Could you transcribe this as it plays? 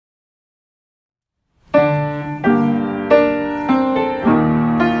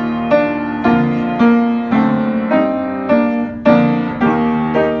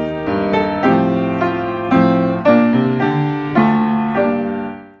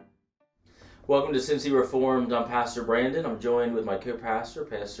Welcome to Cincy Reformed. I'm Pastor Brandon. I'm joined with my co-pastor,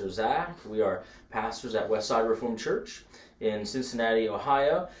 Pastor Zach. We are pastors at Westside Reformed Church in Cincinnati,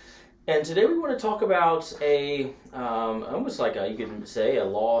 Ohio. And today we want to talk about almost like you could say, a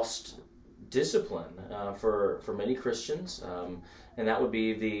lost discipline for many Christians, and that would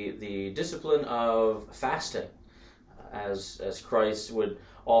be the discipline of fasting. As Christ would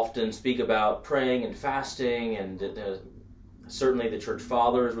often speak about praying and fasting, and certainly the church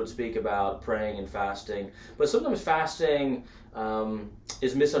fathers would speak about praying and fasting. But sometimes fasting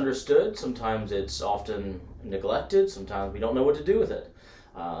is misunderstood. Sometimes it's often neglected. Sometimes we don't know what to do with it.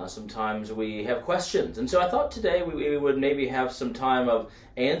 Sometimes we have questions. And so I thought today we would maybe have some time of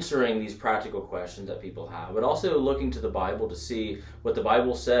answering these practical questions that people have, but also looking to the Bible to see what the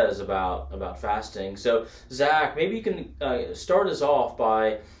Bible says about fasting. So Zach, maybe you can start us off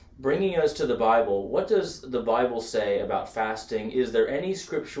by bringing us to the Bible. What does the Bible say about fasting? Is there any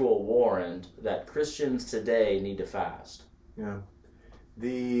scriptural warrant that Christians today need to fast? Yeah.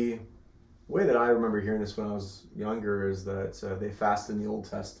 The way that I remember hearing this when I was younger is that they fast in the Old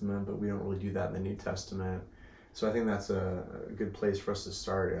Testament, but we don't really do that in the New Testament. So I think that's a good place for us to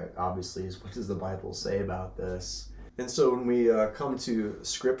start, obviously, is what does the Bible say about this? And so when we come to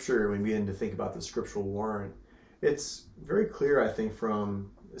Scripture, when we begin to think about the scriptural warrant, it's very clear, I think,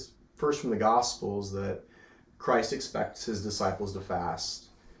 first from the Gospels, that Christ expects his disciples to fast.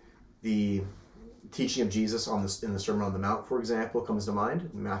 The teaching of Jesus in the Sermon on the Mount, for example, comes to mind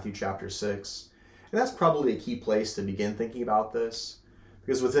in Matthew chapter 6. And that's probably a key place to begin thinking about this,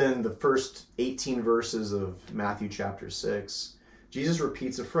 because within the first 18 verses of Matthew chapter 6, Jesus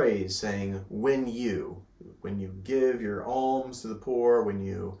repeats a phrase saying, when you give your alms to the poor, when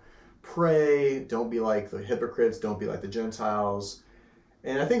you pray, don't be like the hypocrites, don't be like the Gentiles.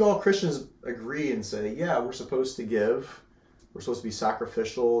 And I think all Christians agree and say, yeah, we're supposed to give. We're supposed to be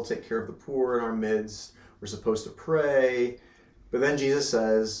sacrificial, take care of the poor in our midst. We're supposed to pray. But then Jesus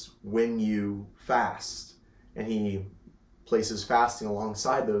says, when you fast. And he places fasting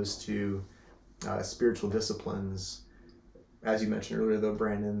alongside those two spiritual disciplines. As you mentioned earlier, though,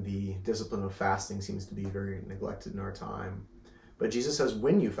 Brandon, the discipline of fasting seems to be very neglected in our time. But Jesus says,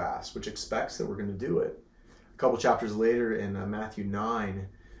 when you fast, which expects that we're going to do it. A couple chapters later in Matthew 9,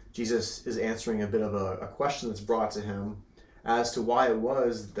 Jesus is answering a bit of a question that's brought to him as to why it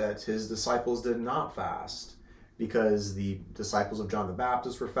was that his disciples did not fast. Because the disciples of John the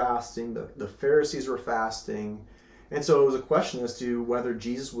Baptist were fasting, the Pharisees were fasting. And so it was a question as to whether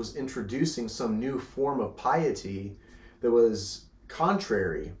Jesus was introducing some new form of piety that was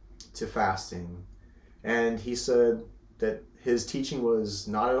contrary to fasting. And he said that his teaching was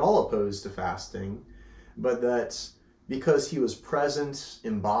not at all opposed to fasting, but that because he was present,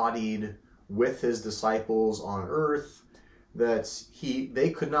 embodied with his disciples on earth, that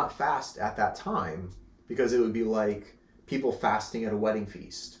they could not fast at that time, because it would be like people fasting at a wedding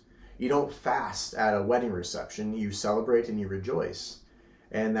feast. You don't fast at a wedding reception, you celebrate and you rejoice.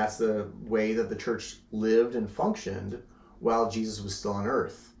 And that's the way that the church lived and functioned while Jesus was still on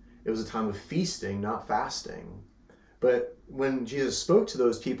earth. It was a time of feasting, not fasting. But when Jesus spoke to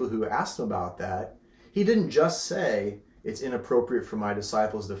those people who asked him about that, he didn't just say, it's inappropriate for my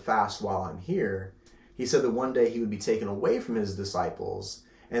disciples to fast while I'm here. He said that one day he would be taken away from his disciples,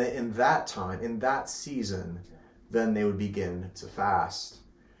 and in that time, in that season, then they would begin to fast.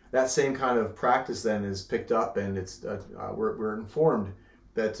 That same kind of practice then is picked up, and we're informed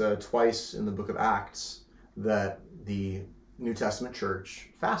that twice in the book of Acts that the New Testament church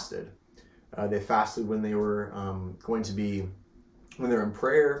fasted. They fasted when they were when they were in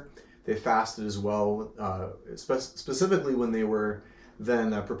prayer. They fasted as well, specifically when they were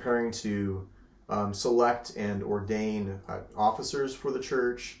then preparing to select and ordain officers for the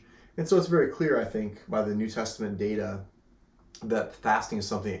church. And so it's very clear, I think, by the New Testament data that fasting is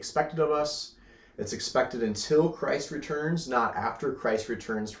something expected of us. It's expected until Christ returns, not after Christ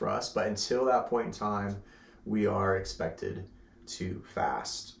returns for us, but until that point in time, we are expected to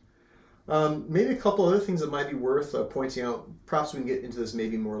fast. Maybe a couple other things that might be worth pointing out, perhaps we can get into this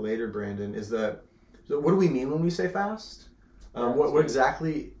maybe more later, Brandon, is that, so what do we mean when we say fast? What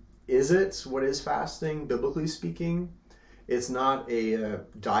exactly is it? What is fasting, biblically speaking? It's not a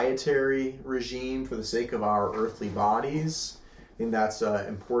dietary regime for the sake of our earthly bodies. I think that's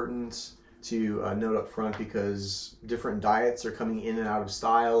important to note up front, because different diets are coming in and out of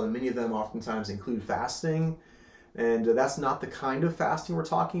style, and many of them oftentimes include fasting. And that's not the kind of fasting we're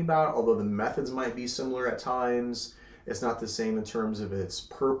talking about, although the methods might be similar at times. It's not the same in terms of its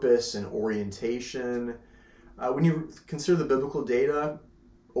purpose and orientation. When you consider the biblical data,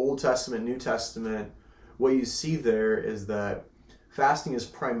 Old Testament, New Testament, what you see there is that fasting is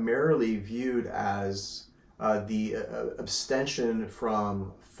primarily viewed as the abstention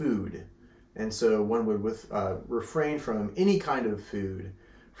from food. And so one would refrain from any kind of food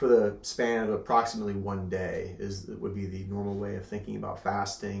for the span of approximately 1 day would be the normal way of thinking about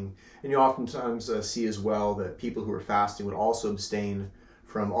fasting. And you oftentimes see as well that people who are fasting would also abstain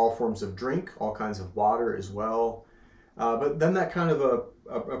from all forms of drink, all kinds of water as well. But then that kind of a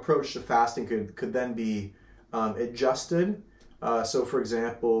approach to fasting could then be adjusted. So for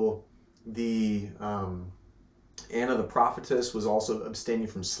example, Anna the prophetess was also abstaining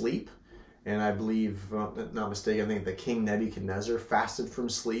from sleep. And I believe, not mistaken, I think that King Nebuchadnezzar fasted from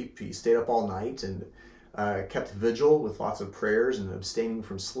sleep. He stayed up all night and kept vigil with lots of prayers and abstaining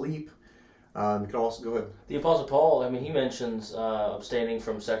from sleep. You can also go ahead. The Apostle Paul, I mean, he mentions abstaining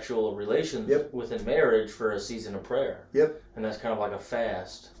from sexual relations within marriage for a season of prayer. Yep. And that's kind of like a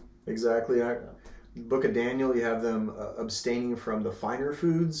fast. Exactly. Book of Daniel, you have them abstaining from the finer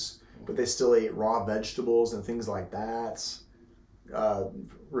foods, but they still ate raw vegetables and things like that.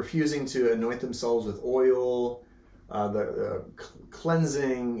 Refusing to anoint themselves with oil, the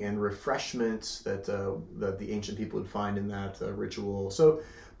cleansing and refreshment that the ancient people would find in that ritual. So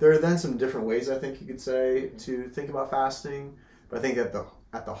there are then some different ways, I think you could say, to think about fasting. But I think at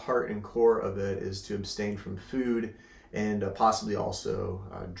the heart and core of it is to abstain from food and possibly also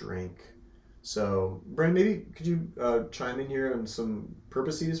drink. So, Brian, maybe could you chime in here on some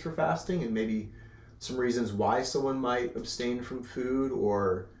purposes for fasting and maybe some reasons why someone might abstain from food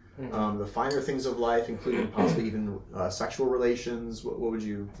or the finer things of life, including possibly even sexual relations? What would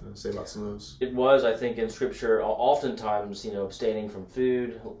you say about some of those? It was, I think, in Scripture, oftentimes, abstaining from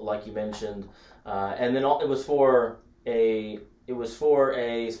food, like you mentioned, and then it was for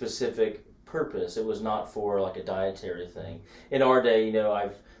a specific purpose. It was not for like a dietary thing. In our day,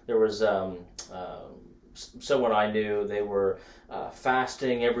 there was someone I knew, they were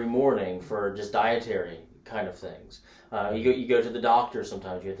fasting every morning for just dietary kind of things. You go to the doctor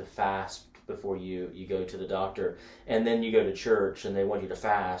sometimes, you have to fast before you go to the doctor, and then you go to church and they want you to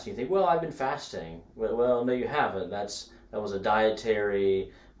fast. You think, well, I've been fasting. Well, no, you haven't. That was a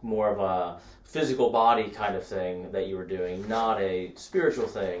dietary, more of a physical body kind of thing that you were doing, not a spiritual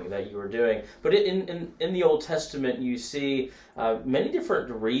thing that you were doing. But in the Old Testament, you see many different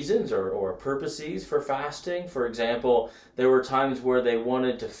reasons or purposes for fasting. For example, there were times where they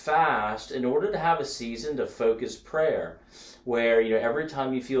wanted to fast in order to have a season to focus prayer, where every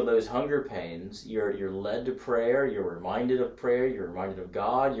time you feel those hunger pains, you're led to prayer, you're reminded of prayer, you're reminded of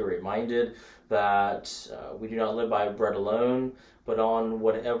God, you're reminded that we do not live by bread alone, but on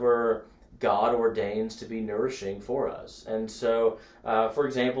whatever God ordains to be nourishing for us. And so, for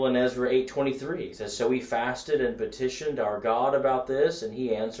example, in Ezra 8:23, it says, "So we fasted and petitioned our God about this, and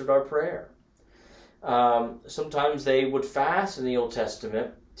he answered our prayer." Sometimes they would fast in the Old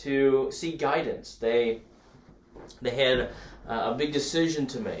Testament to seek guidance. They had a big decision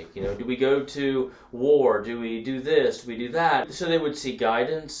to make. Do we go to war? Do we do this? Do we do that? So they would seek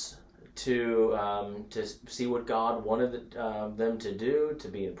guidance to see what God wanted them to do, to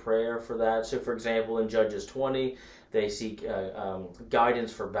be in prayer for that. So, for example, in Judges 20, they seek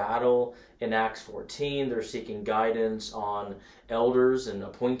guidance for battle. In Acts 14, they're seeking guidance on elders and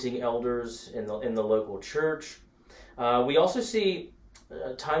appointing elders in the local church. We also see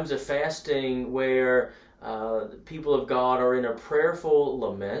times of fasting where people of God are in a prayerful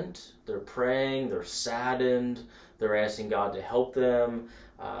lament. They're praying, they're saddened, they're asking God to help them.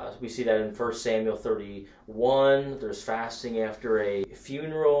 We see that in 1 Samuel 31. There's fasting after a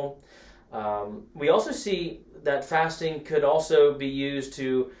funeral. We also see that fasting could also be used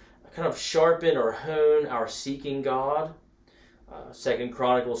to kind of sharpen or hone our seeking God. 2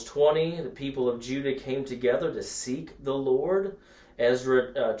 Chronicles 20, the people of Judah came together to seek the Lord.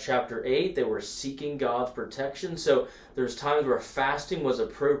 Ezra chapter 8, they were seeking God's protection. So there's times where fasting was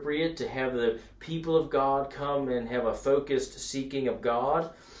appropriate to have the people of God come and have a focused seeking of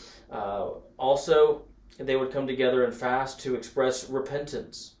God. Also, they would come together and fast to express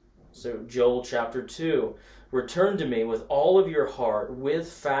repentance. So Joel chapter 2, "Return to me with all of your heart,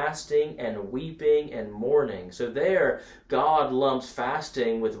 with fasting and weeping and mourning." So there, God lumps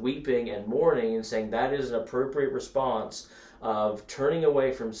fasting with weeping and mourning and saying that is an appropriate response of turning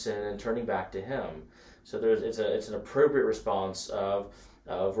away from sin and turning back to Him. So it's an appropriate response of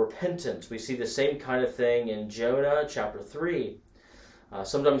repentance. We see the same kind of thing in Jonah chapter 3.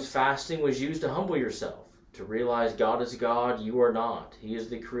 Sometimes fasting was used to humble yourself, to realize God is God, you are not. He is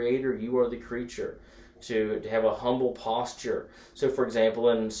the creator, you are the creature. To have a humble posture. So for example,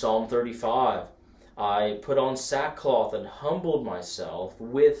 in Psalm 35, "I put on sackcloth and humbled myself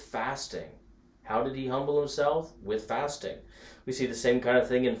with fasting." How did he humble himself? With fasting. We see the same kind of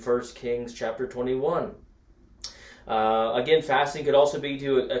thing in 1 Kings chapter 21. Again, fasting could also be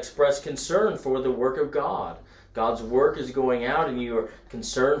to express concern for the work of God. God's work is going out and you are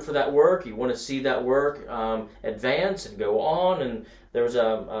concerned for that work. You want to see that work advance and go on. And there's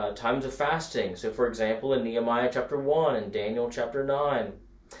times of fasting. So, for example, in Nehemiah chapter 1 and Daniel chapter 9.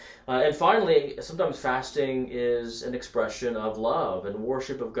 And finally, sometimes fasting is an expression of love and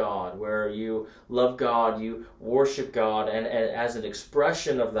worship of God, where you love God, you worship God, and as an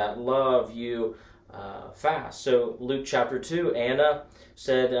expression of that love, you fast. So Luke chapter 2, Anna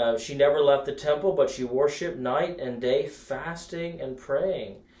said she never left the temple, but she worshiped night and day, fasting and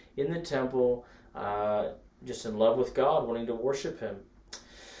praying in the temple, just in love with God, wanting to worship Him.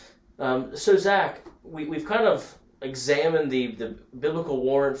 So Zach, we've kind of examined the biblical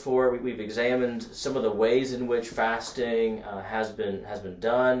warrant for it. We've examined some of the ways in which fasting has been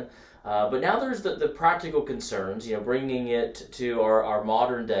done. But now there's the practical concerns, bringing it to our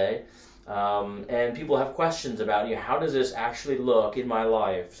modern day. And people have questions about, how does this actually look in my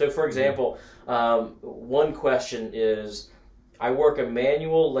life? So, for example, one question is, I work a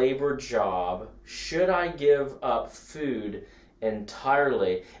manual labor job. Should I give up food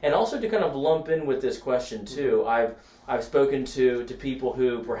entirely? And also to kind of lump in with this question too, I've spoken to people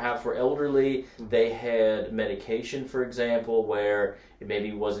who perhaps were elderly. They had medication, for example, where it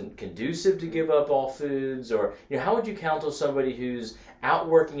maybe wasn't conducive to give up all foods, or how would you counsel somebody who's out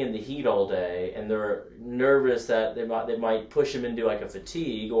working in the heat all day and they're nervous that they might push them into like a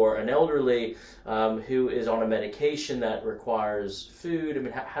fatigue, or an elderly who is on a medication that requires food? I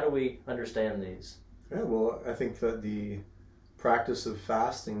mean, how do we understand these? Yeah, well, I think that the practice of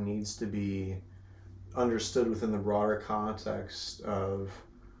fasting needs to be understood within the broader context of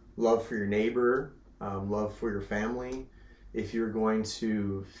love for your neighbor, love for your family. If you're going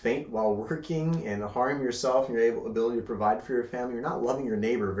to faint while working and harm yourself and your ability to provide for your family, you're not loving your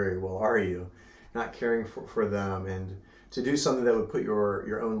neighbor very well, are you? Not caring for them, and to do something that would put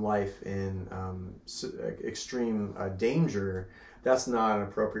your own life in extreme danger, that's not an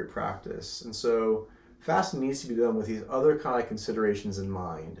appropriate practice. And so fasting needs to be done with these other kind of considerations in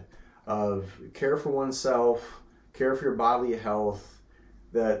mind, of care for oneself, care for your bodily health,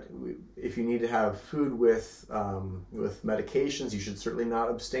 that if you need to have food with medications, you should certainly not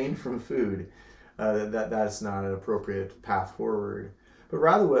abstain from food. That's not an appropriate path forward. But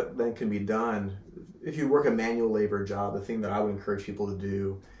rather, what then can be done, if you work a manual labor job, the thing that I would encourage people to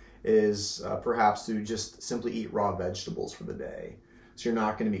do is perhaps to just simply eat raw vegetables for the day. So you're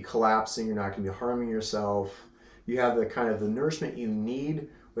not going to be collapsing, you're not going to be harming yourself. You have the kind of the nourishment you need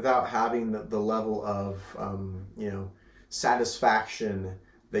without having the level of satisfaction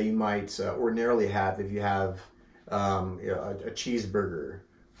that you might ordinarily have if you have a cheeseburger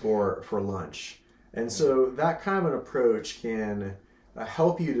for lunch. And so that kind of an approach can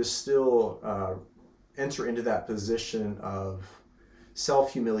help you to still enter into that position of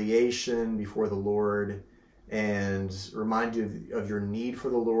self-humiliation before the Lord, and remind you of your need for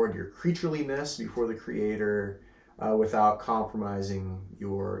the Lord, your creatureliness before the Creator, without compromising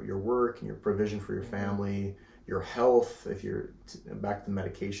your work and your provision for your family, your health, if you're back to the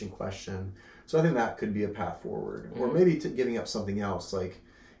medication question. So I think that could be a path forward. Or maybe giving up something else, like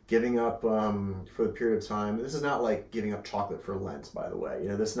giving up for the period of time. This is not like giving up chocolate for Lent, by the way.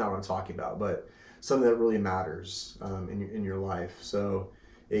 This is not what I'm talking about, but something that really matters in your life. So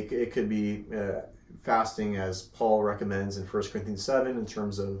it could be fasting, as Paul recommends in 1 Corinthians 7, in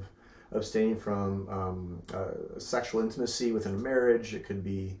terms of abstaining from sexual intimacy within a marriage. It could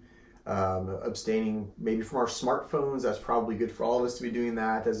be abstaining maybe from our smartphones. That's probably good for all of us to be doing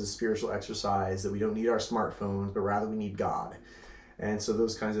that as a spiritual exercise, that we don't need our smartphones, but rather we need God. And so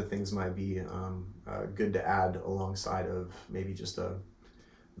those kinds of things might be good to add alongside of maybe just a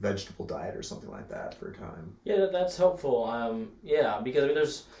vegetable diet or something like that for a time. Yeah, that's helpful. Because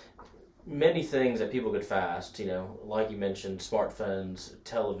there's many things that people could fast, like you mentioned, smartphones,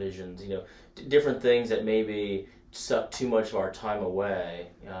 televisions, different things that maybe suck too much of our time away.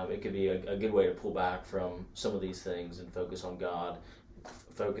 It could be a good way to pull back from some of these things and focus on God,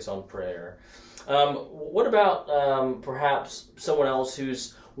 focus on prayer. What about perhaps someone else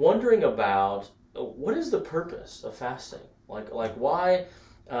who's wondering about what is the purpose of fasting? Like why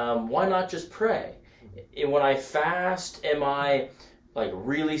not just pray? When I fast, am I like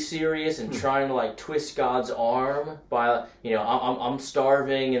really serious and trying to like twist God's arm by, you know, I'm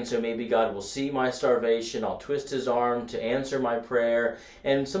starving, and so maybe God will see my starvation. I'll twist his arm to answer my prayer.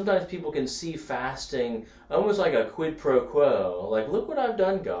 And sometimes people can see fasting almost like a quid pro quo. Like, look what I've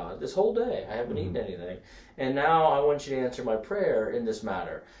done, God, this whole day. I haven't eaten anything. And now I want you to answer my prayer in this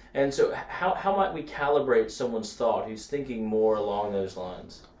matter. And so how might we calibrate someone's thought who's thinking more along those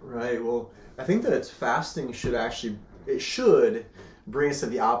lines? Right. Well, I think that fasting should bring us to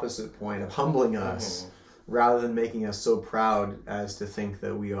the opposite point of humbling us rather than making us so proud as to think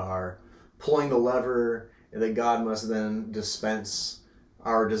that we are pulling the lever and that God must then dispense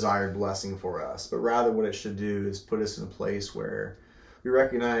our desired blessing for us. But rather what it should do is put us in a place where we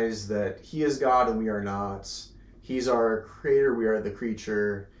recognize that he is God and we are not. He's our creator, we are the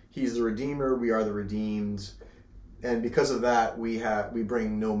creature. He's the redeemer, we are the redeemed. And because of that, we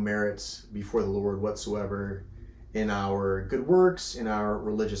bring no merit before the Lord whatsoever in our good works, in our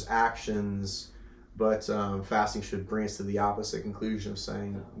religious actions, but fasting should bring us to the opposite conclusion of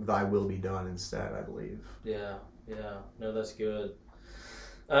saying, thy will be done instead, I believe. Yeah. No, that's good.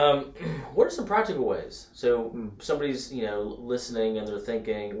 What are some practical ways? So somebody's, you know, listening and they're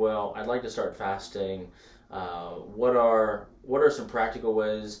thinking, well, I'd like to start fasting. What are some practical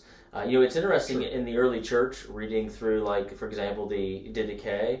ways? You know, it's interesting in the early church, reading through, like, for example, the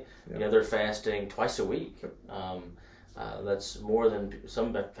Didache, you know, they're fasting twice a week. That's more than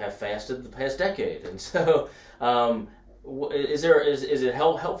some have fasted the past decade. And so, is it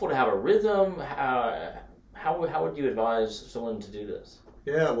helpful to have a rhythm? How would you advise someone to do this?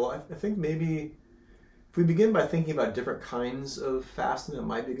 Yeah, well, I think maybe if we begin by thinking about different kinds of fasting, that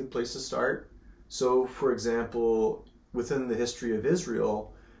might be a good place to start. So, for example, within the history of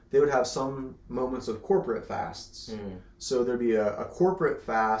Israel, they would have some moments of corporate fasts. So there'd be a corporate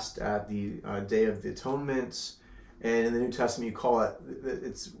fast at the Day of the Atonement, and in the New Testament you call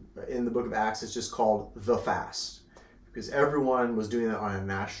it's in the book of Acts, it's just called the fast, because everyone was doing that on a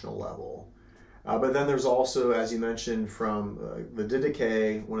national level. But then there's also, as you mentioned, from the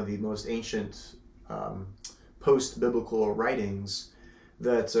Didache, one of the most ancient post-biblical writings,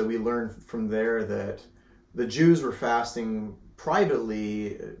 that we learn from there that the Jews were fasting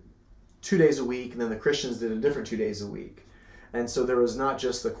privately 2 days a week, and then the Christians did a different 2 days a week. And so there was not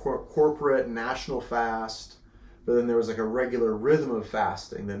just the corporate national fast, but then there was like a regular rhythm of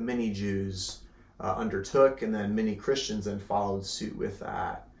fasting that many Jews undertook, and then many Christians then followed suit with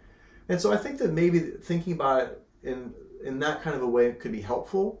that. And so I think that maybe thinking about it in that kind of a way could be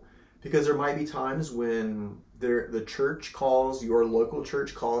helpful, because there might be times when the church calls, your local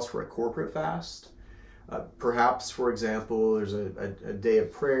church calls for a corporate fast. Perhaps, for example, there's a day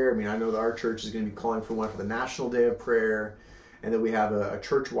of prayer. I mean, I know that our church is going to be calling for one for the National Day of Prayer, and that we have a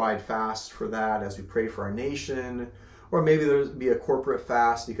church-wide fast for that as we pray for our nation. Or maybe there'll be a corporate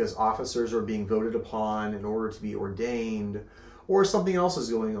fast because officers are being voted upon in order to be ordained, or something else is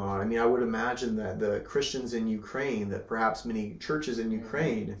going on. I mean, I would imagine that the Christians in Ukraine, that perhaps many churches in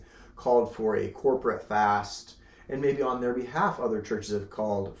Ukraine called for a corporate fast, and maybe on their behalf other churches have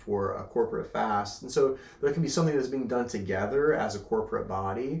called for a corporate fast. And so there can be something that's being done together as a corporate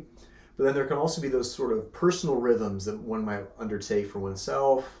body. But then there can also be those sort of personal rhythms that one might undertake for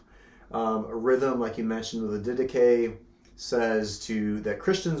oneself. A rhythm, like you mentioned with the Didache, says that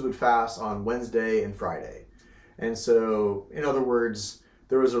Christians would fast on Wednesday and Friday. And so, in other words,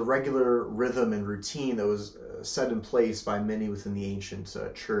 there was a regular rhythm and routine that was set in place by many within the ancient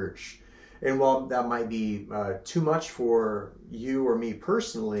church. And while that might be too much for you or me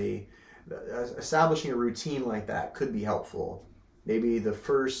personally, establishing a routine like that could be helpful. Maybe the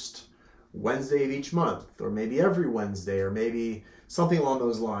first Wednesday of each month, or maybe every Wednesday, or maybe something along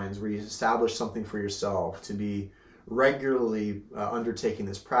those lines where you establish something for yourself to be regularly undertaking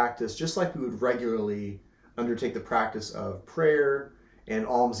this practice, just like we would regularly undertake the practice of prayer and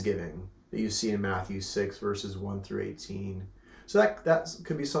almsgiving that you see in Matthew 6, verses 1 through 18. So that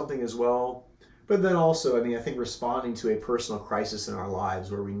could be something as well. But then also, I mean, I think responding to a personal crisis in our lives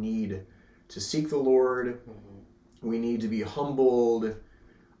where we need to seek the Lord, we need to be humbled.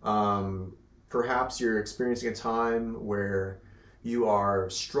 Perhaps you're experiencing a time where you are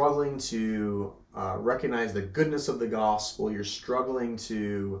struggling to recognize the goodness of the gospel. You're struggling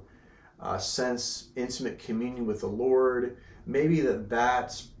to sense intimate communion with the Lord. Maybe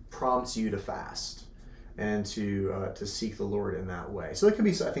that prompts you to fast and to seek the Lord in that way. So there could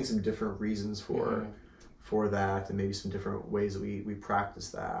be, I think, some different reasons for that, and maybe some different ways that we practice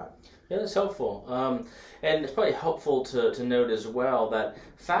that. Yeah, that's helpful. And it's probably helpful to note as well that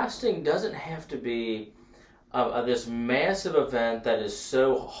fasting doesn't have to be this massive event that is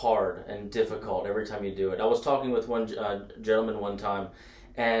so hard and difficult every time you do it. I was talking with one gentleman one time,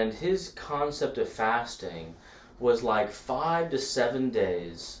 and his concept of fasting was like 5 to 7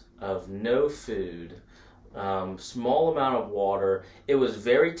 days of no food, small amount of water. It was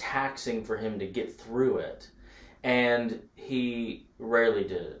very taxing for him to get through it, and he rarely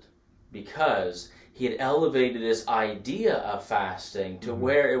did it because he had elevated this idea of fasting to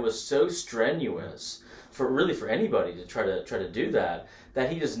where it was so strenuous for anybody to try to do that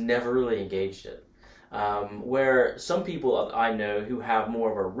he just never really engaged it. Where some people I know who have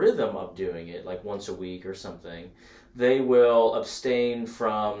more of a rhythm of doing it, like once a week or something, they will abstain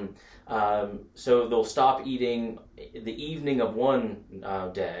from, so they'll stop eating the evening of one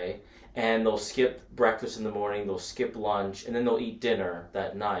day, and they'll skip breakfast in the morning, they'll skip lunch, and then they'll eat dinner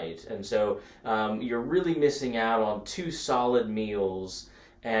that night. And so you're really missing out on 2 solid meals,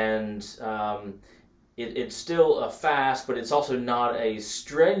 and it's still a fast, but it's also not a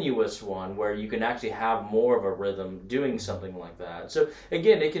strenuous one where you can actually have more of a rhythm doing something like that. So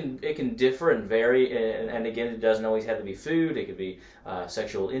again, it can differ and vary, and again, it doesn't always have to be food. It could be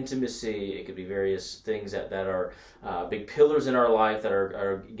sexual intimacy. It could be various things that are big pillars in our life that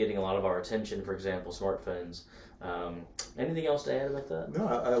are getting a lot of our attention. For example, smartphones. Anything else to add about that? No,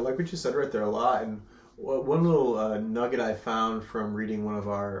 I like what you said right there a lot. And one little nugget I found from reading one of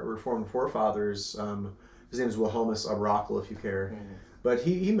our Reformed forefathers, his name is Wilhelmus Abrakel, if you care. Mm-hmm. But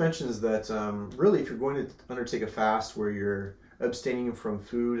he mentions that really if you're going to undertake a fast where you're abstaining from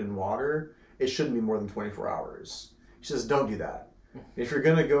food and water, it shouldn't be more than 24 hours. He says don't do that. If you're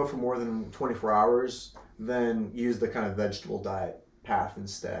going to go for more than 24 hours, then use the kind of vegetable diet path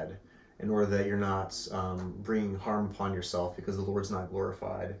instead, in order that you're not bringing harm upon yourself, because the Lord's not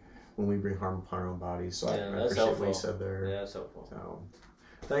glorified when we bring harm upon our own bodies. So I appreciate what you said there. Yeah, that's helpful. So,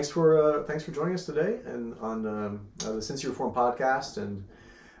 thanks for joining us today and on the Sincere Reformed podcast. And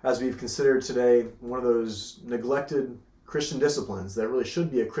as we've considered today, one of those neglected Christian disciplines that really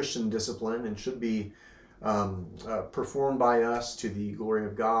should be a Christian discipline and should be performed by us to the glory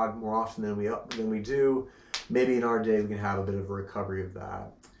of God more often than we do. Maybe in our day we can have a bit of a recovery of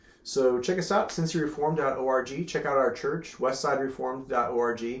that. So check us out, sincerereformed.org. Check out our church,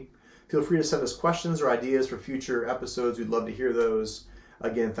 westsidereformed.org. Feel free to send us questions or ideas for future episodes. We'd love to hear those.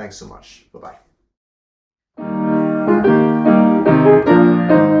 Again, thanks so much. Bye-bye.